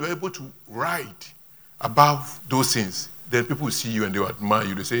 And when you're able to ride above those things, then people will see you and they will admire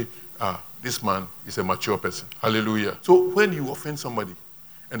you. They say, this man is a mature person. Hallelujah. So when you offend somebody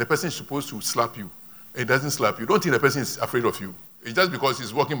and the person is supposed to slap you, and he doesn't slap you, don't think the person is afraid of you. It's just because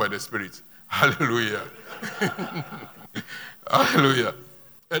he's walking by the Spirit. Hallelujah. Hallelujah.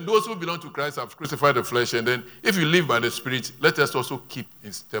 And those who belong to Christ have crucified the flesh. And then if you live by the Spirit, let us also keep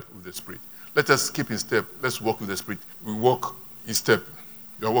in step with the Spirit. Let us keep in step. Let's walk with the Spirit. We walk in step.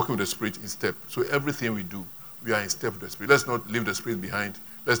 We are walking with the Spirit in step. So everything we do, we are in step with the Spirit. Let's not leave the Spirit behind.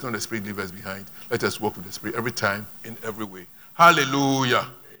 Let's not let the Spirit leave us behind. Let us walk with the Spirit every time, in every way. Hallelujah.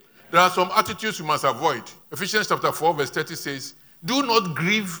 There are some attitudes you must avoid. Ephesians chapter 4, verse 30 says, do not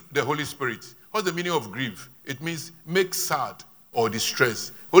grieve the Holy Spirit. What's the meaning of grieve? It means make sad or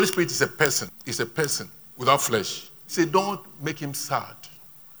distress. Holy Spirit is a person. It's a person without flesh. Say, don't make him sad.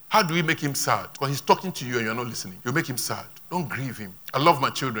 How do we make him sad? Because he's talking to you and you're not listening. You make him sad. Don't grieve him. I love my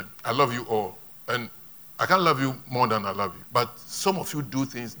children. I love you all. And I can't love you more than I love you. But some of you do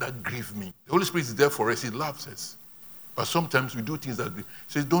things that grieve me. The Holy Spirit is there for us. He loves us. But sometimes we do things that grieve.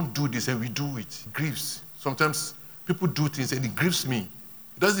 He says, don't do this, and we do it. It grieves. Sometimes people do things and it grieves me.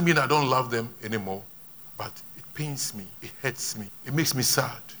 It doesn't mean I don't love them anymore. But it pains me. It hurts me. It makes me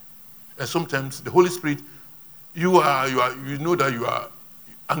sad. And sometimes the Holy Spirit, you know that you are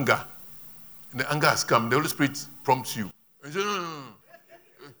anger. And the anger has come. The Holy Spirit prompts you. And you say, no.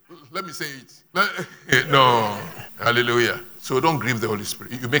 Let me say it. No. Hallelujah. So don't grieve the Holy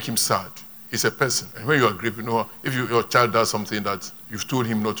Spirit. You make him sad. He's a person. And when you are grieved, if your child does something that you've told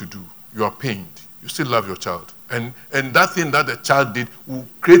him not to do, you are pained. You still love your child. And that thing that the child did will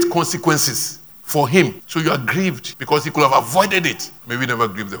create consequences for him. So you are grieved because he could have avoided it. May we never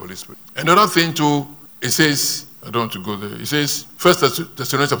grieve the Holy Spirit. Another thing too, it says, I don't want to go there. It says, 1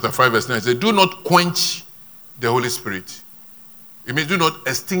 Thessalonians chapter 5, verse 9, it says, do not quench the Holy Spirit. It means do not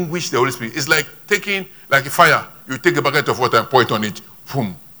extinguish the Holy Spirit. It's like taking, like a fire. You take a bucket of water and pour it on it.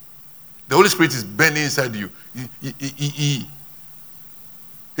 Boom. The Holy Spirit is burning inside you.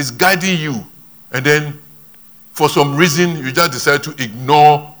 He's guiding you. And then, for some reason, you just decide to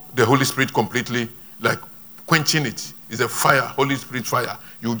ignore the Holy Spirit completely, like quenching it. It's a fire, Holy Spirit fire.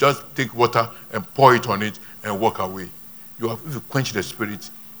 You just take water and pour it on it and walk away. If you quench the Spirit,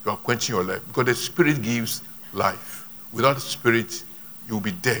 you are quenching your life. Because the Spirit gives life. Without the Spirit, you'll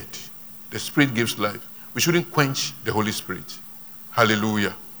be dead. The Spirit gives life. We shouldn't quench the Holy Spirit.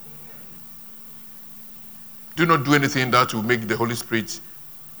 Hallelujah. Do not do anything that will make the Holy Spirit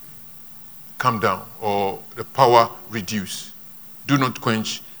come down or the power reduce. Do not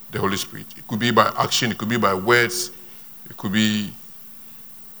quench the Holy Spirit. It could be by action, it could be by words, it could be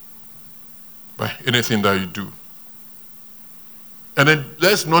by anything that you do. And then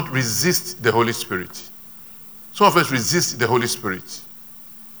let's not resist the Holy Spirit. Some of us resist the Holy Spirit.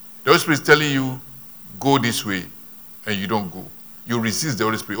 The Holy Spirit is telling you, go this way, and you don't go. You resist the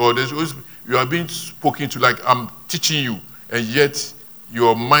Holy Spirit. Or you are being spoken to, like I'm teaching you, and yet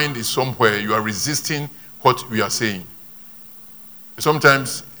your mind is somewhere. You are resisting what we are saying.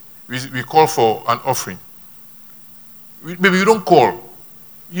 Sometimes we call for an offering. Maybe you don't call.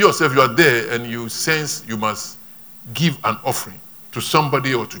 You yourself, you are there, and you sense you must give an offering to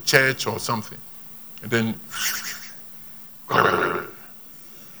somebody or to church or something. And then,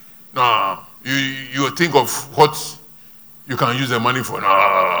 no, you think of what you can use the money for. No,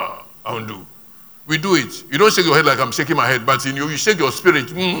 I won't do. We do it. You don't shake your head like I'm shaking my head, but you shake your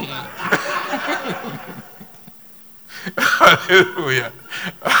spirit. Hallelujah.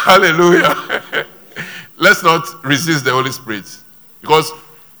 Hallelujah. Let's not resist the Holy Spirit. Because,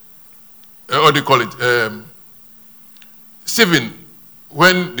 what do you call it? Stephen,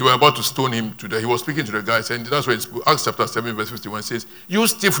 when they were about to stone him to death, he was speaking to the guys, and that's why Acts chapter 7, verse 51 says, you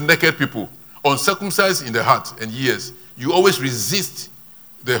stiff-necked people, uncircumcised in the heart and ears, you always resist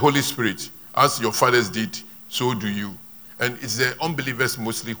the Holy Spirit. As your fathers did, so do you. And it's the unbelievers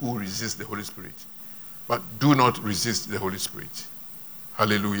mostly who resist the Holy Spirit. But do not resist the Holy Spirit.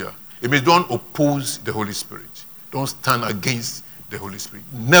 Hallelujah. It means don't oppose the Holy Spirit. Don't stand against the Holy Spirit.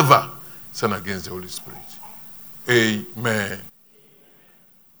 Never stand against the Holy Spirit. Amen.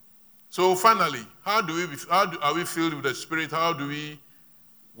 So finally, how are we filled with the Spirit? How do we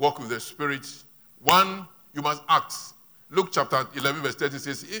walk with the Spirit? One, you must act. Luke chapter 11, verse 30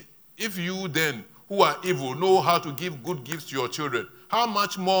 says, if you then, who are evil, know how to give good gifts to your children, how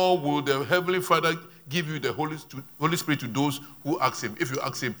much more will the Heavenly Father give you the Holy Spirit to those who ask him? If you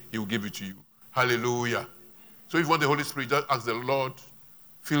ask him, he will give it to you. Hallelujah. So if you want the Holy Spirit, just ask the Lord,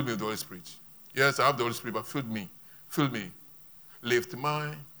 fill me with the Holy Spirit. Yes, I have the Holy Spirit, but fill me. Fill me.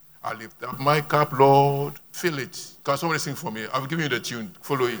 I lift up my cup, Lord. Fill it. Can somebody sing for me? I've given you the tune.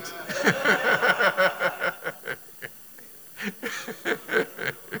 Follow it.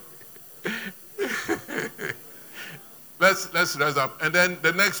 let's rise up. And then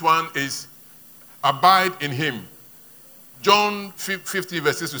the next one is abide in him. John 50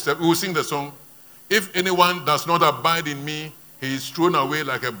 verses 7. We will sing the song. If anyone does not abide in me, he is thrown away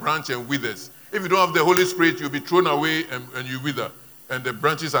like a branch and withers. If you don't have the Holy Spirit, you'll be thrown away and you wither. And the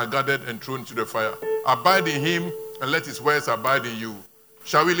branches are gathered and thrown into the fire. Abide in him and let his words abide in you.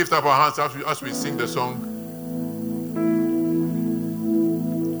 Shall we lift up our hands as we sing the song?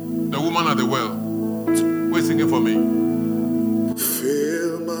 The woman at the well. Wait, sing it for me.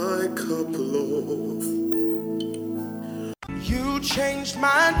 Fill my cup, Lord. You changed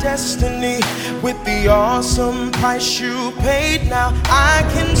my destiny with the awesome price you paid. Now I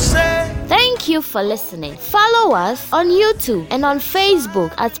can say Thank you for listening. Follow us on YouTube and on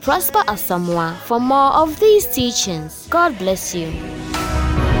Facebook at Prosper Asamoah for more of these teachings. God bless you.